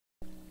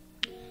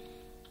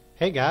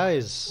Hey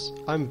guys,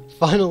 I'm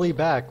finally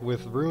back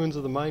with Ruins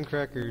of the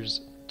Mindcrackers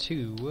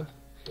II,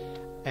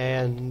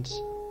 and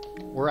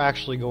we're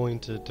actually going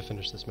to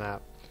finish this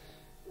map.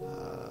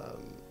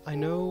 I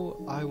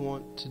know I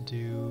want to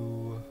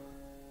do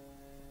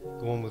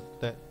the one with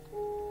that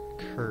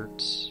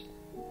Kurt,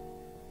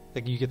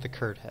 like you get the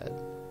Kurt head,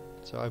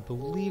 so I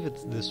believe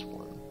it's this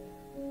one.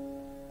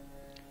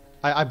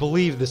 I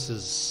believe this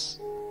is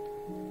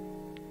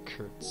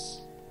Kurt's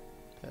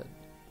head.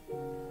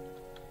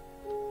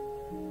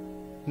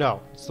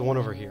 No, it's the one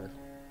over here.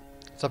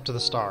 It's up to the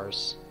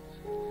stars.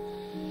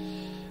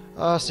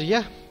 So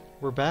yeah,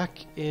 we're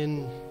back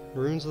in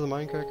Ruins of the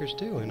Mindcrackers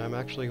II, and I'm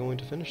actually going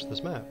to finish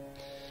this map.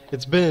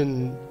 It's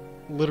been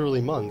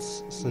literally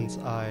months since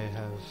I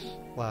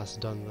have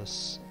last done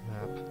this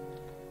map.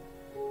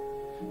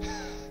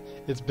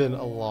 It's been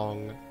a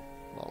long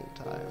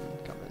time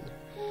coming.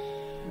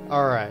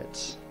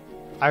 Alright.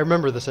 I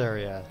remember this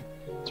area.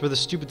 It's where the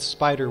stupid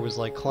spider was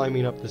like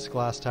climbing up this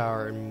glass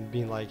tower and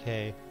being like,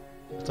 hey,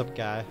 what's up,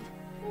 guy?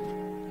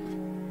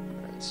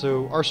 Alright,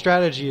 so our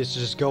strategy is to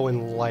just go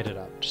and light it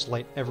up. Just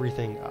light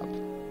everything up.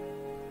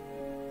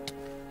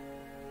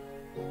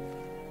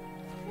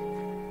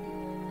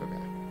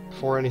 Okay.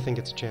 Before anything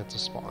gets a chance to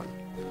spawn.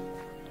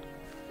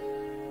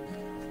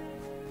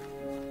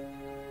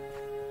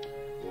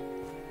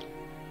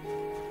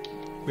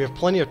 We have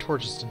plenty of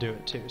torches to do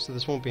it too, so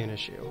this won't be an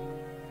issue.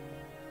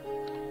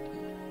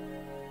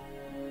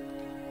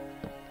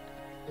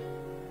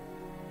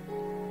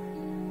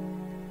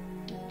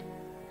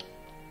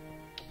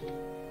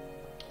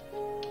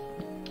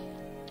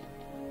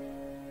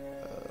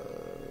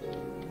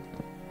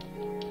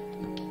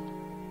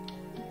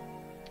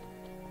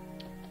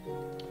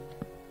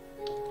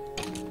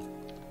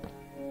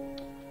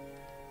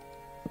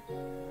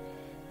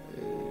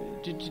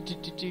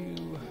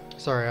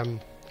 Sorry, I'm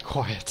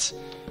quiet.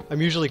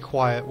 I'm usually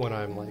quiet when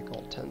I'm like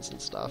all tense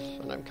and stuff,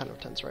 and I'm kind of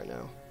tense right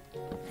now.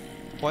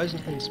 Why is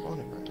nothing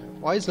spawning right now?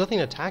 Why is nothing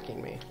attacking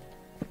me?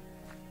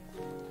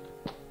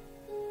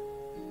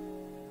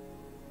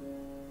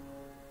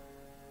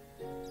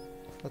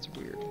 That's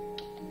weird.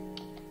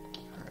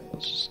 Alright,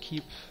 let's just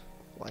keep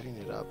lighting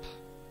it up.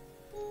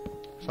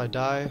 If I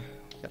die,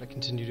 gotta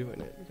continue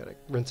doing it. Gotta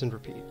rinse and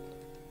repeat.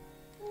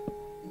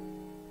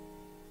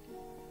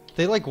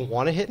 They like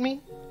want to hit me?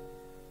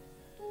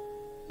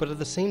 But at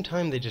the same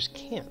time, they just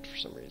can't for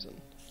some reason.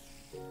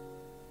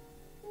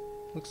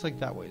 Looks like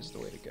that way is the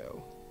way to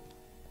go.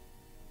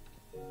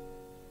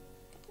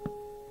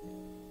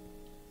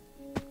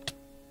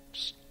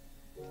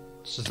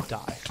 Just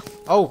die.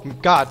 Oh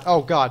god,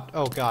 oh god,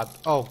 oh god,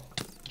 oh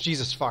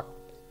Jesus fuck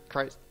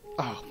Christ.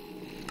 Oh.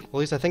 At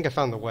least I think I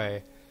found the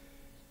way.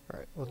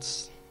 Alright,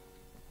 let's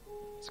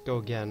go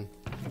again.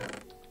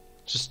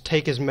 Just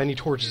take as many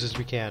torches as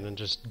we can and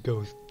just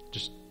go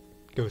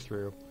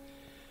through.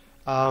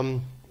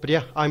 But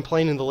yeah, I'm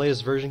playing in the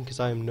latest version because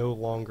I am no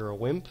longer a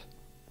wimp.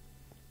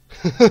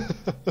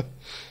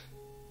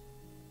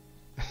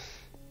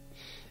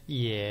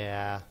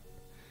 Yeah.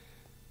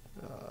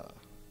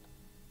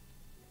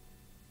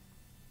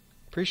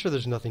 Pretty sure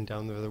there's nothing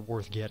down there that's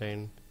worth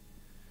getting.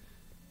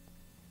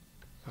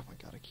 Oh my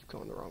god, I keep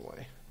going the wrong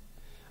way.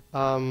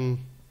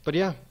 But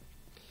yeah.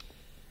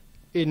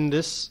 In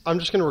this, I'm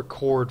just going to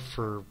record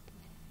for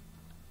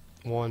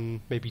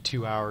 1, maybe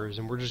 2 hours,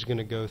 and we're just going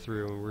to go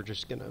through and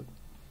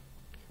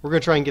we're going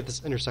to try and get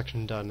this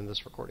intersection done in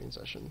this recording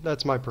session.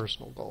 That's my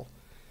personal goal.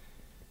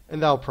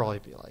 And that'll probably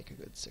be like a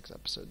good 6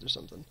 episodes or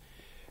something.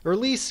 Or at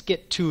least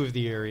get 2 of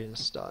the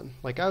areas done.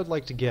 Like, I would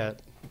like to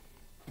get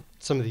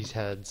some of these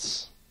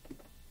heads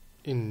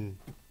in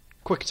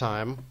quick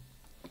time.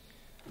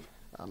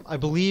 I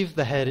believe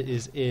the head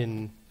is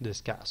in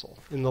this castle.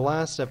 In the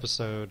last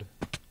episode,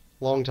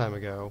 long time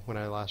ago, when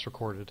I last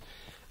recorded,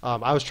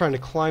 I was trying to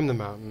climb the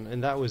mountain,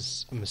 and that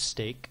was a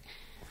mistake.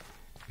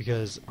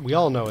 Because we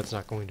all know it's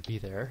not going to be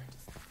there.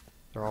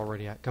 They're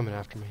already coming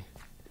after me.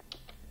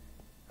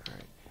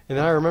 Alright. And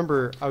then I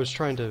remember I was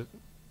trying to...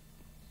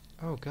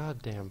 Oh,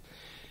 god damn.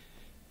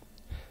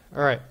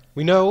 Alright.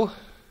 We know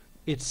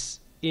it's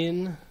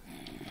in...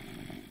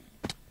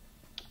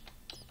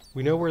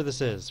 We know where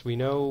this is. We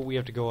know we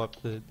have to go up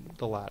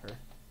the ladder.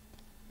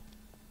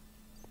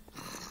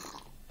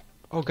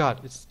 Oh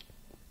god, it's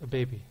a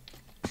baby.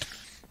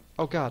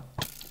 Oh god.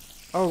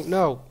 Oh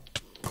no.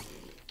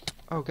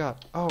 Oh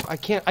god. Oh, I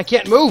can't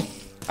move!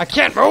 I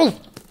can't move!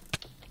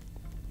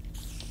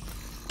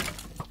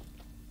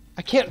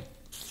 I can't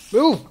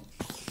move!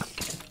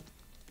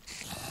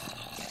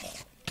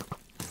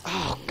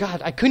 Oh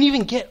god, I couldn't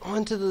even get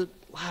onto the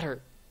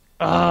ladder.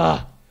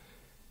 Ugh!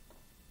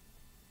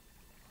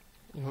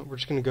 You know what,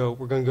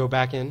 we're gonna go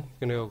back in.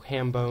 We're gonna go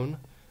ham bone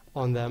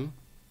on them.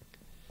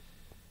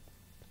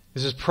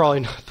 This is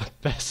probably not the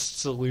best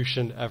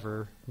solution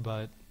ever,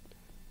 but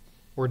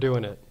we're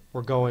doing it.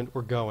 We're going.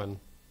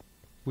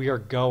 We are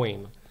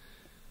going.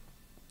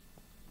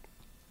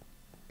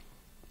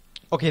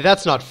 Okay,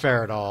 that's not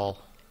fair at all.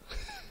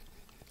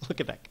 Look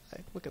at that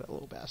guy. Look at that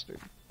little bastard.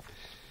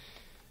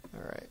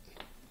 Alright.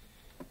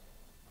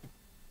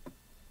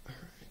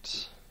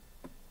 Alright.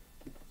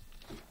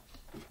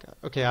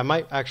 Okay, I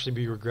might actually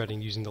be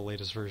regretting using the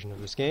latest version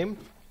of this game.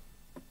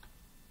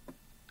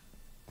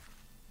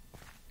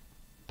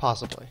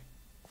 Possibly.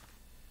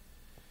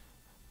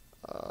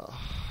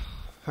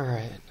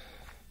 Alright.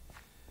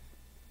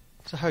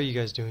 So how are you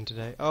guys doing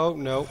today? Oh,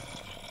 no.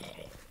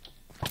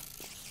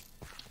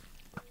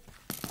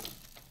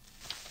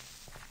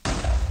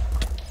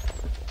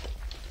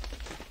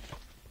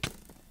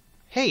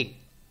 Hey!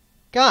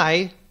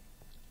 Guy!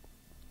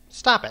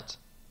 Stop it.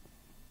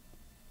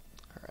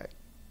 Alright.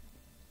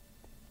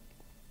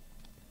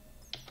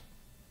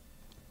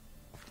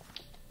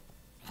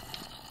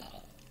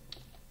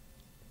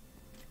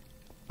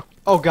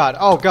 Oh god,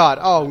 oh god,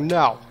 oh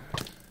no.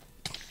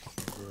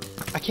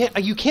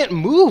 You can't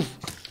move!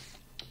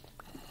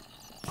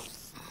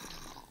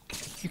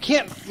 You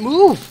can't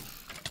move!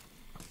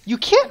 You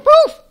can't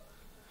move!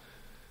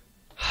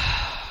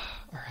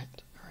 Alright.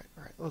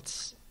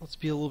 Let's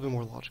be a little bit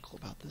more logical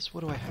about this.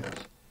 What do I have?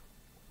 What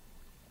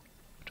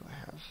do I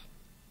have?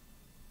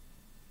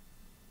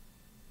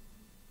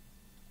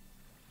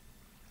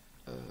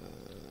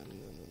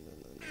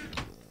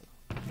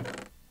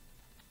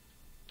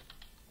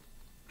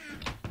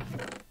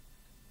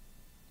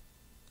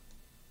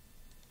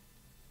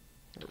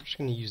 We're just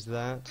going to use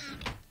that.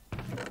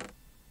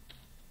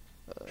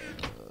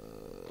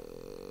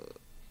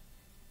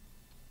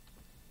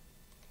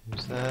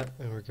 Use that,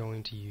 and we're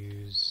going to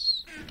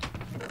use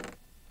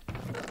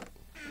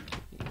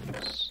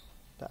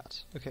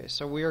that. Okay,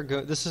 so we are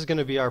this is going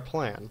to be our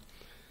plan.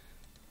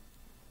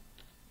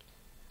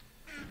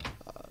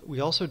 We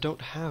also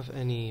don't have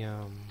any. Wait,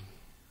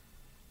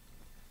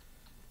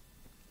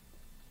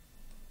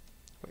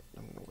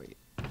 I'm going to wait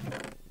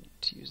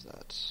to use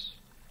that.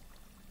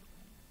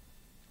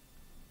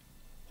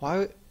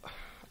 Why?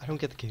 I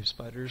don't get the cave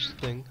spiders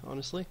thing,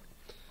 honestly.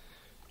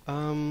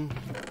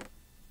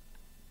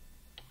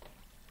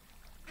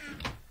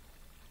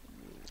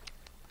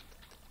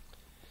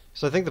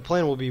 So I think the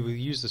plan will be we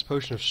use this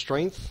potion of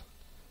strength,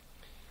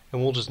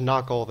 and we'll just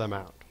knock all of them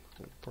out.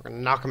 We're gonna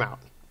knock them out.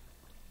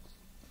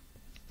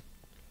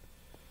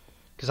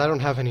 Because I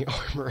don't have any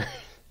armor.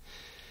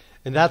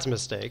 And that's a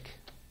mistake.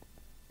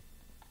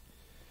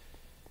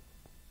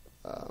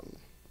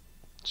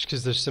 Just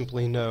because there's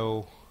simply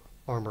no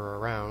armor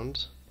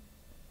around.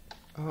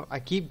 Oh, I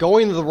keep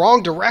going in the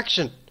wrong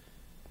direction!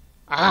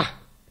 Ah!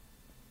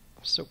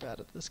 I'm so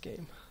bad at this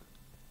game.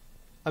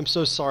 I'm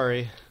so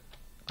sorry.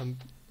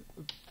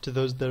 To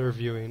those that are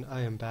viewing,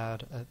 I am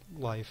bad at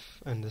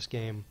life and this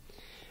game.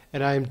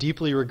 And I am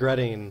deeply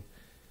regretting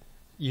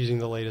using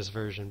the latest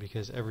version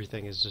because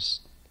everything is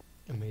just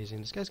amazing.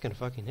 This guy's gonna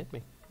fucking hit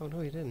me. Oh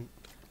no, he didn't.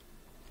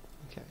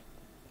 Okay.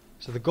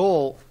 So the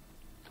goal,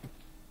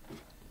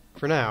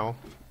 for now,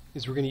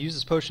 is we're gonna use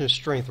this potion of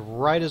strength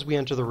right as we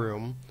enter the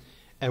room,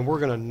 and we're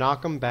gonna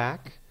knock him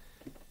back.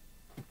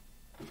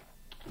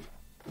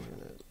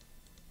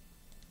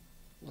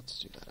 Let's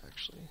do that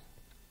actually.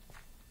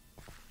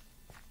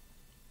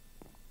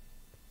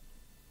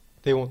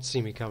 They won't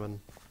see me coming.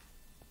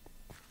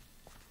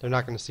 They're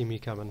not going to see me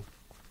coming.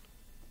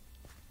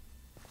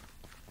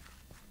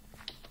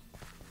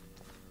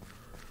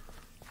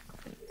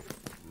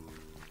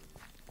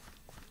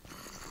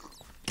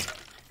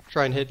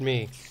 Try and hit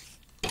me.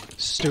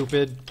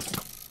 Stupid.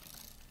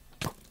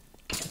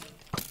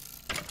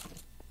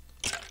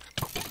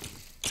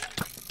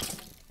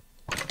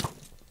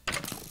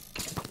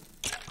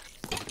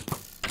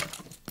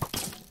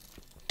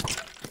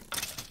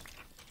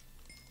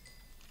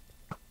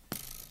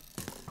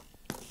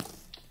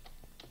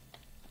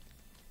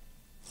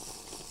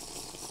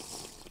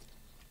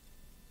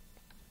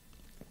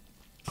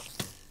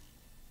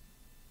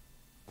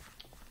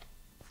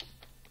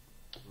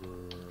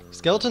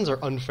 Skeletons are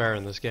unfair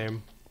in this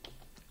game.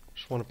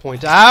 Just want to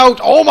point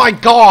out. Oh my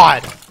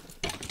god!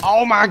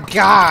 Oh my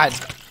god!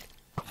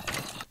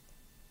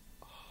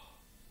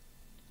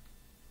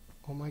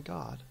 Oh my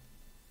god.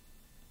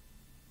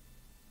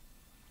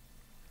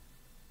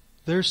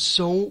 There's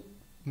so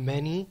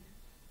many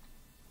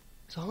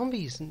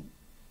zombies and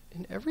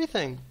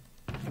everything.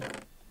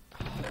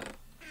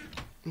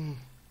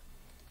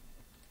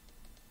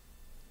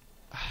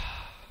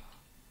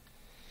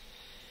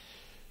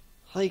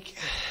 Like...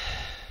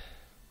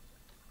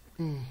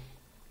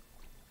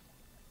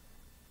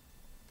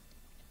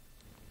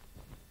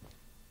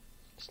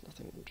 There's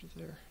nothing under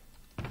there.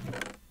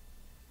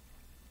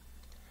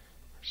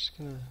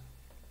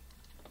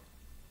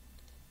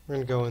 We're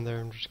gonna go in there.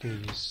 I'm just gonna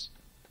use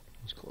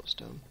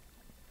glowstone.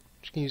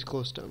 Just gonna use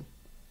glowstone.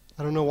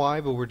 I don't know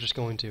why, but we're just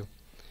going to.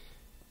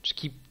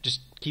 Just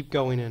keep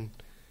going in.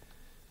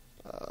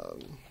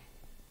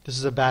 This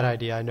is a bad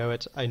idea. I know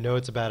it's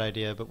a bad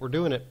idea, but we're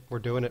doing it. We're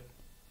doing it.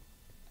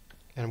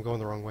 And I'm going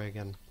the wrong way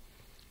again.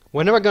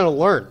 When am I going to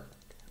learn?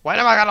 When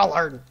am I going to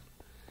learn?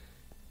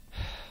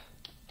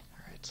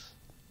 Alright.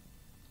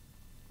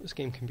 This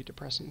game can be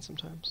depressing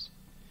sometimes.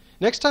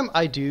 Next time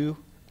I do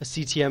a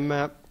CTM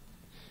map,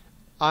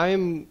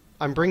 I'm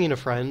bringing a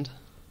friend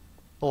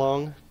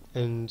along,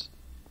 and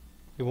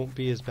it won't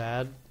be as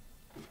bad,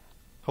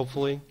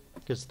 hopefully,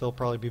 because they'll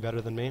probably be better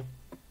than me.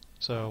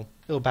 So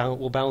we'll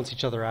balance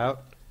each other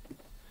out.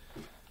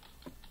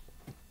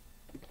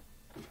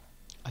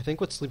 I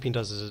think what sleeping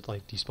does is it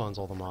like despawns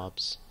all the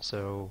mobs.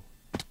 So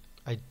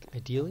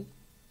ideally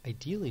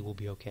we'll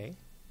be okay.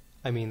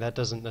 I mean, that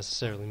doesn't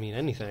necessarily mean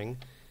anything.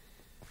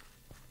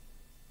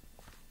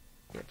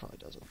 Yeah, it probably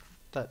doesn't.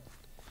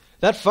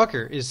 That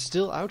fucker is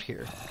still out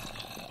here.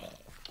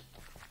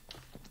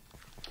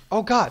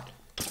 Oh god!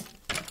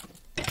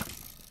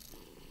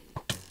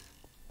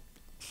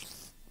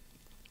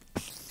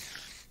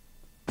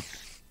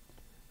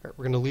 Alright,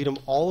 we're gonna lead him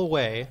all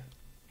away.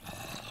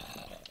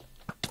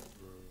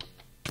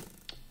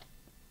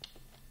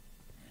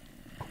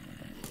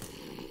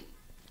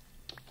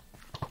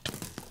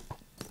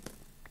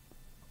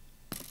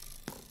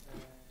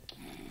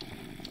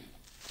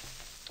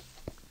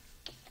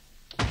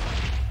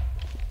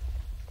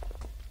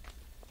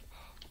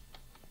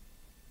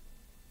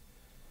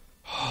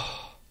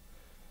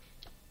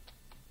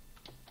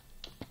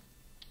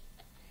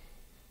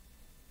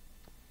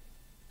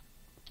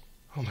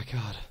 Oh my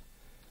god.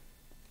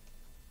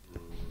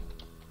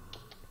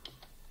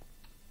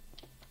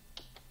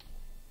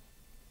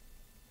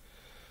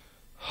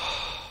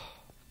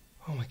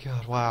 Oh my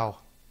god, wow.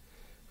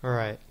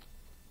 Alright.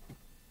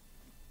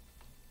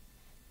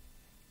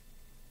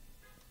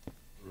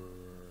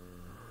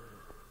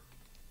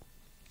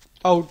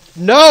 Oh,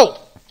 no!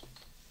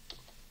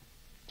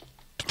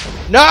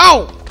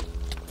 No!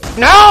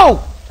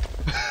 No!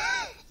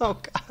 Oh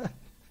god.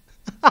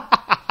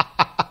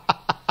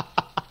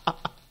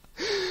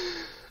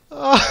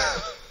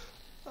 Oh,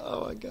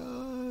 oh my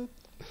god.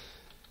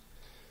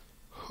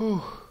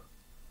 Whew.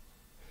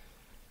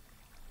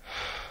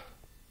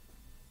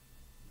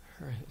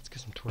 Alright, let's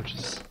get some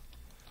torches.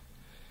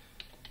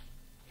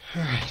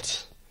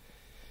 Alright.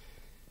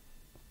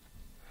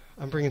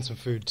 I'm bringing some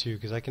food too,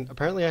 because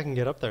apparently I can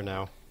get up there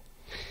now.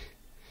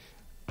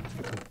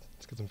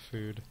 Let's get some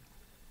food.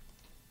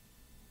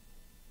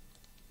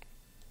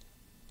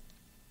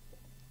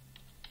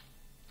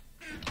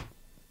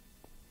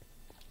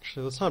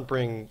 Actually, let's not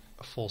bring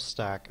a full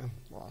stack. I'm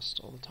lost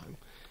all the time.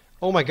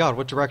 Oh my god,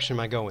 what direction am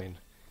I going?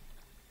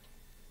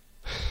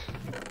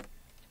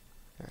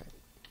 Alright.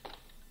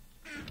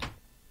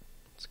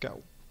 Let's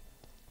go.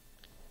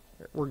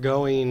 We're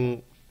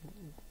going...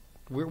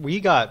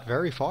 We got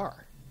very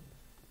far.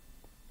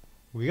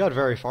 We got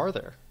very far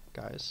there,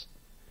 guys.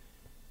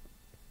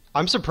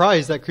 I'm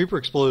surprised that creeper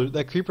exploded.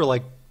 That creeper,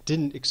 like,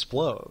 didn't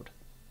explode.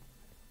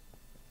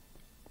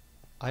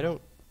 I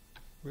don't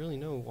really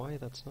know why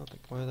that's not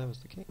why that was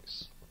the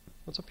case.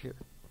 What's up here?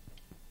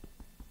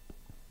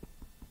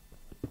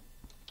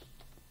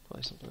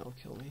 Probably something that'll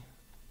kill me.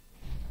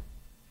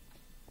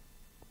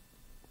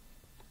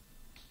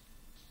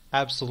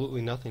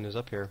 Absolutely nothing is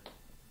up here.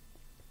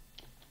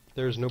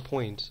 There's no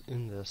point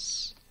in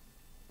this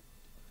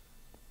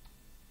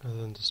other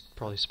than just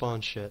probably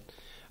spawn shit.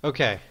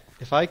 Okay,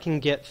 if I can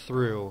get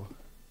through.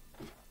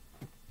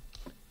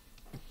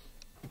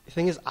 The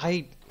thing is,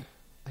 I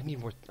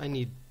need more. I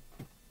need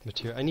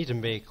material. I need to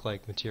make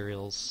like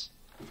materials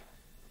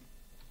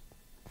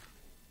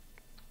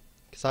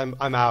because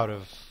I'm out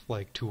of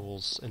like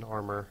tools and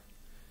armor.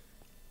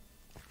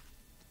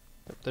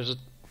 There's a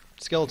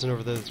skeleton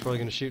over there that's probably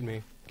gonna shoot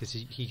me because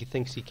he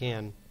thinks he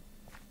can.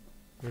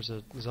 There's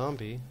a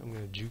zombie. I'm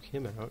gonna juke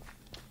him out.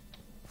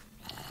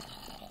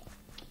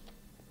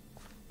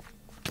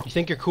 You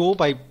think you're cool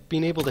by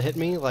being able to hit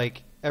me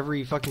like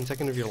every fucking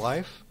second of your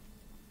life?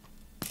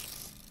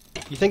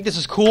 You think this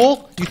is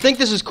cool? You think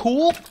this is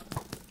cool?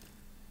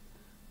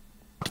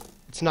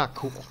 It's not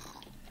cool.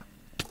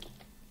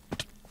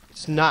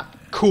 It's not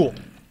cool.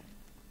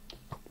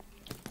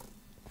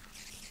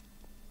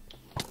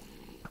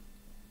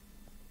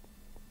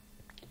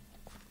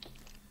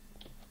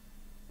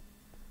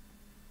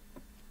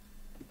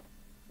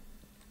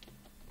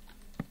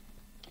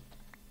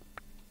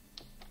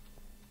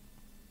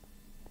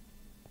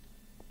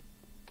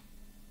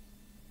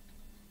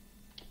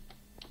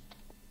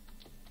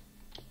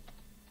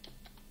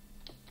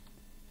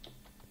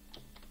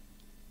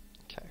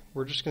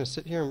 We're just going to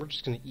sit here and we're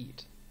just going to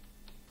eat.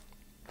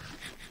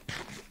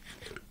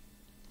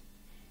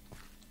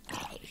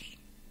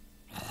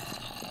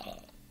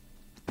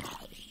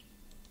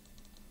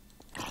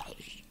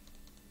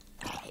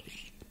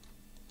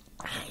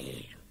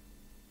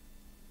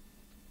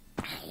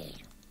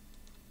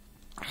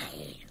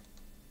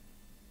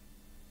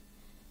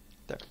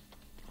 There.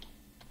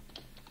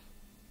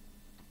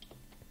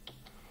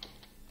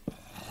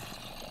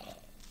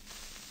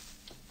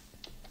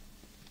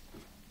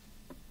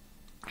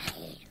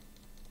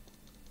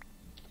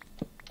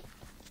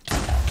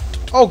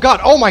 Oh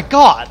god, oh my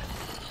god!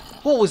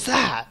 What was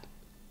that?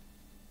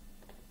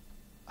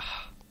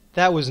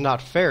 That was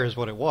not fair is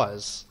what it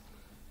was.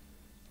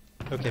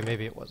 Okay,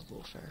 maybe it was a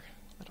little fair.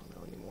 I don't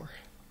know anymore.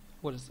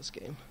 What is this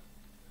game?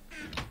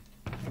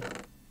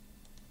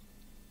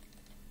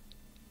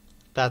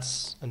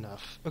 That's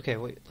enough. Okay,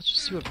 wait, let's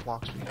just see what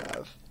blocks we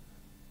have.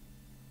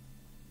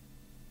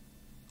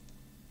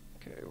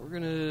 Okay, we're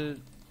gonna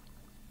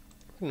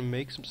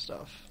make some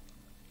stuff.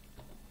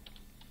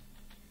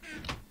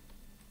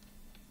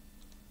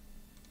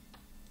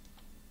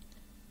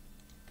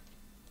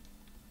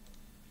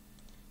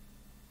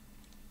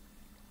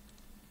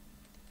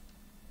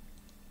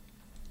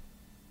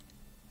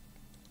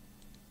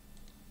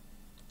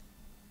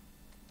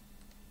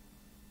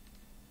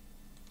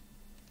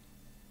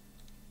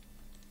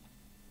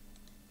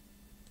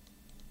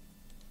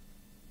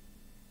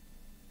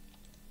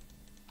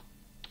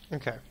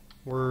 Okay,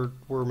 we're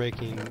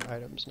making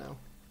items now.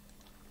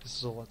 This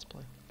is a let's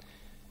play.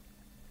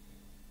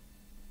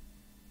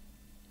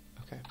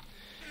 Okay.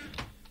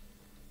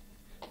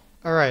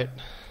 All right.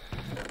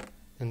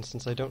 And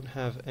since I don't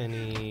have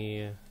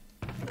any,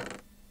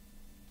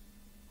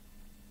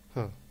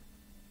 huh.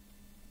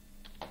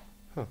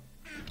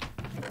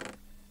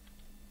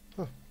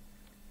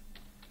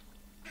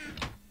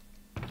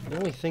 The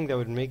only thing that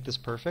would make this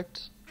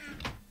perfect,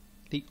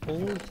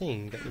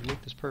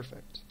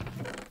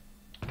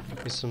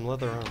 is some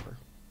leather armor.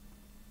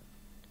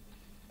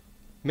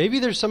 Maybe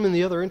there's some in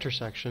the other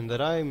intersection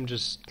that I'm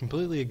just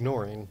completely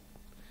ignoring.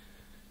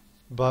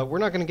 But we're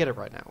not going to get it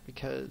right now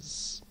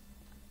because,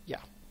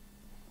 yeah.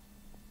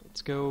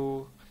 Let's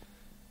go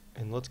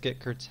and let's get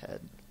Kurt's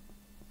head.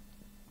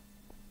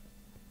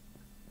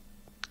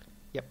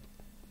 Yep.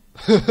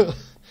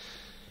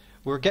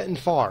 We're getting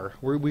far.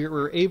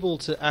 We're able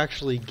to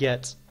actually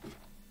get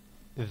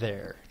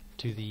there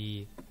to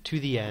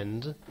the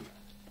end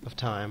of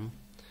time.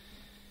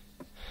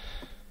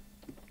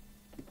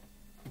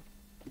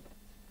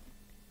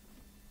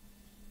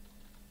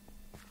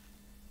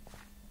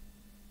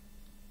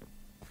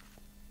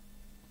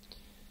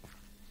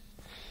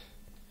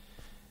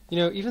 You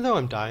know, even though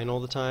I'm dying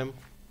all the time,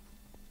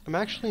 I'm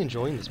actually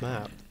enjoying this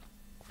map.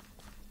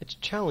 It's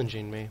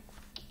challenging me.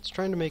 It's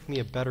trying to make me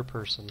a better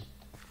person.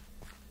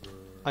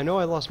 I know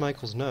I lost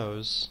Michael's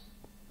nose.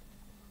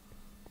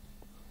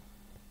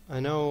 I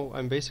know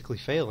I'm basically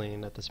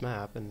failing at this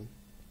map and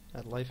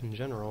at life in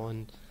general,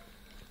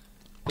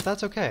 but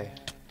that's okay.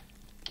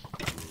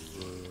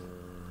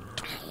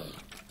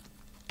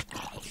 You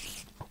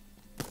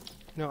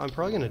know, I'm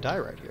probably gonna die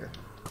right here.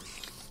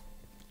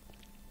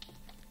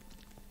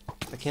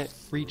 I can't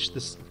reach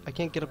this. I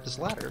can't get up this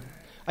ladder.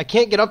 I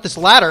can't get up this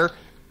ladder!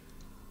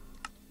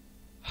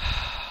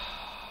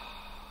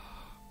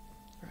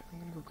 Alright, I'm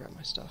gonna go grab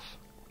my stuff.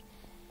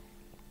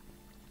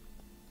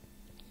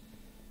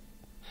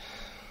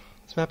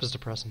 This map is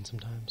depressing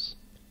sometimes.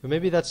 But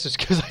maybe that's just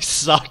because I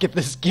suck at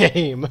this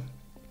game.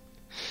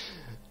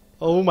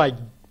 Oh my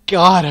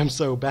god, I'm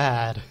so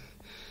bad.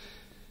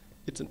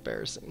 It's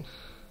embarrassing.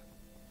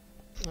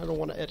 I don't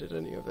want to edit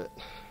any of it.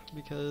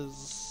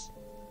 Because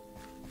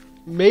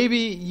maybe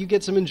you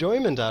get some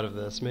enjoyment out of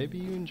this. Maybe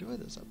you enjoy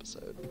this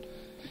episode.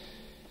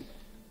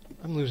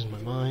 I'm losing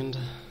my mind.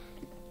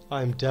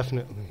 I'm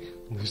definitely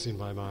losing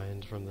my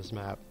mind from this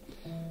map.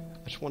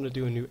 I just want to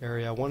do a new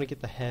area. I want to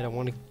get the head. I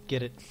want to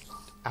get it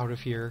out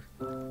of here.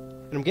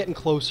 And I'm getting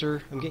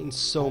closer. I'm getting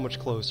so much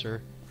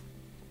closer.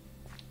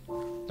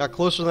 Got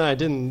closer than I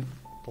did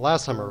the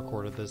last time I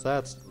recorded this.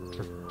 That's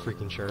for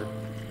freaking sure.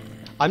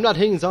 I'm not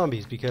hitting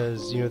zombies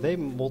because, you know, they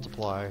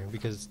multiply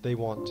because they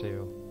want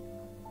to.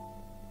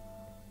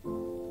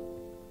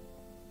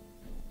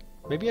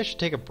 Maybe I should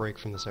take a break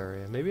from this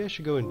area. Maybe I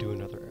should go and do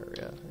another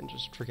area and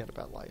just forget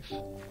about life.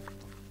 Oh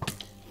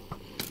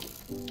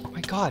my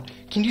god,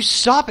 can you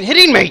stop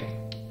hitting me?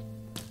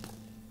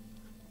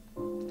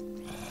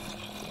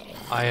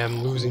 I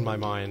am losing my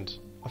mind.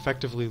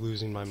 Effectively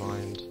losing my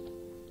mind.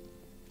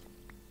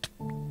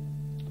 Oh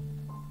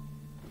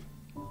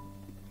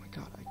my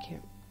god, I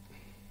can't.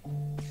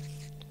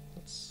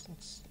 Let's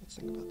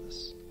think about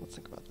this. Let's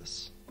think about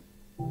this.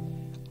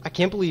 I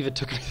can't believe it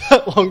took me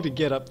that long to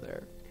get up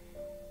there.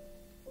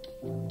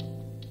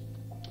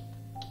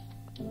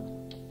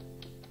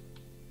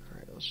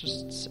 Alright, let's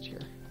just sit here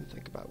and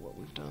think about what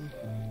we've done.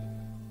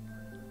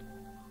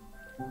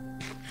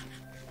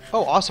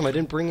 Oh, awesome, I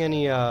didn't bring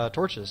any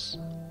torches.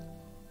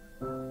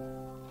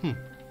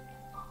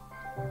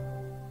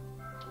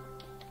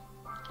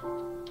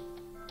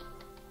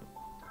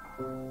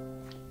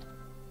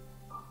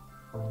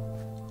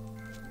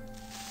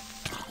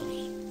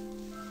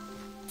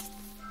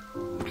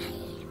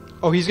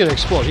 Oh, he's gonna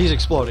explode. He's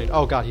exploding.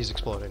 Oh god, he's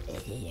exploding.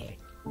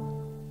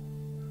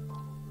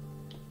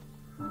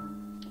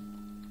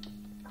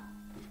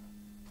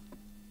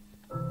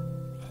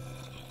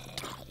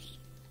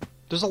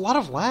 There's a lot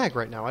of lag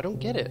right now. I don't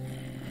get it.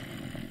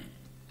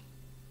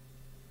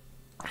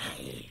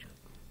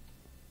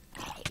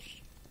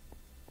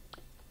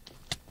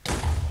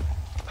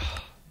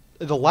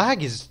 The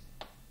lag is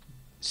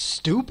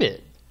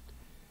stupid.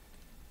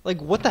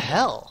 Like, what the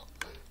hell?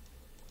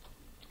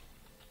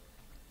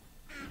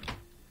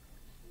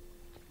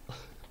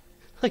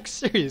 Like,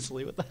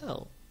 seriously, what the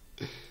hell?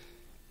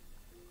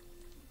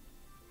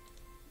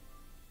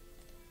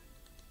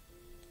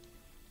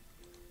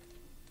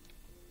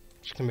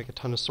 Just gonna make a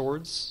ton of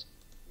swords.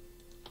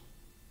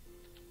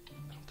 I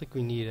don't think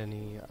we need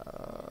any,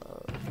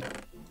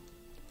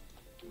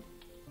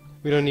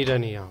 we don't need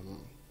any, God,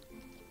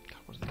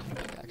 what are they called?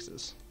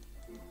 Pickaxes.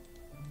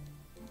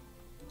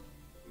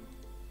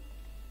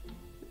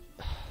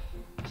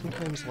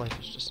 Sometimes life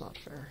is just not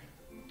fair.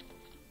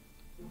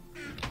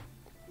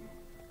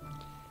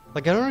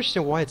 Like, I don't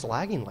understand why it's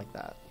lagging like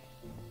that.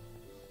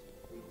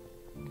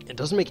 It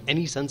doesn't make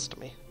any sense to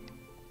me.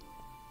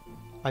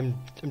 I'm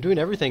doing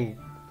everything.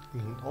 I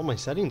mean, all my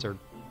settings are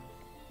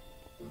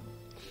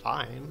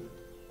fine,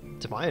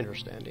 to my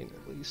understanding,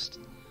 at least.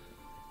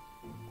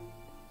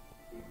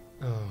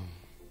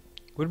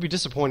 What would be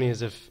disappointing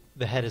is if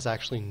the head is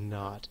actually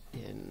not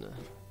in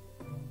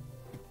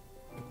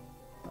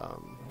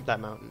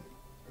that mountain.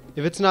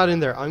 If it's not in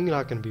there, I'm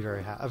not going to be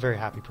a very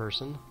happy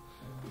person.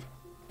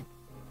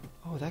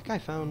 Oh, that guy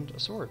found a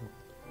sword.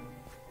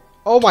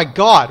 Oh my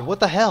god, what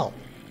the hell?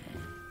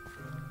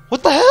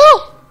 What the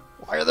hell?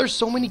 Why are there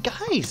so many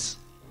guys?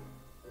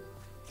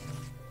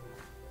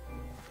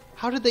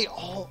 How did they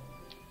all...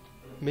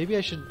 Maybe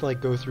I should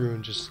like go through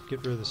and just get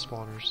rid of the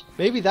spawners.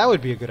 Maybe that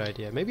would be a good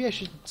idea. Maybe I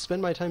should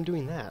spend my time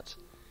doing that.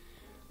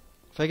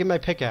 If I get my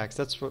pickaxe,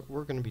 that's what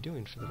we're going to be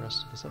doing for the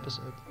rest of this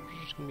episode.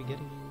 We're just going to be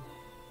getting...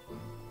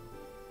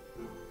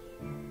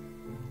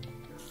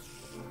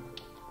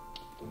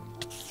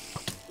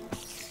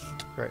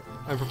 Right.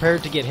 I'm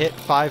prepared to get hit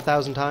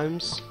 5,000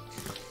 times.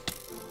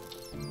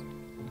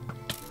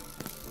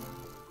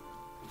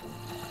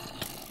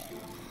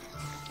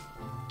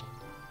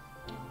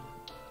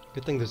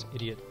 Good thing those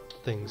idiot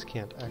things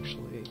can't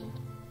actually...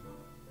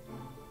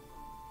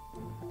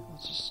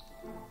 Let's just...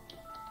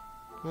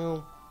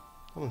 Well,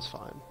 that one's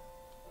fine.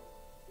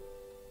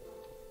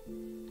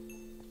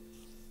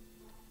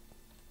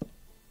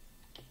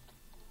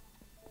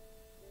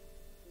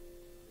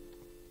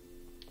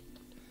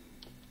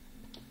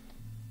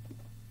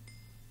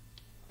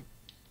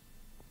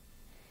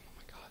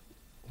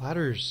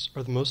 Ladders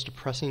are the most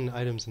depressing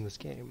items in this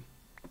game.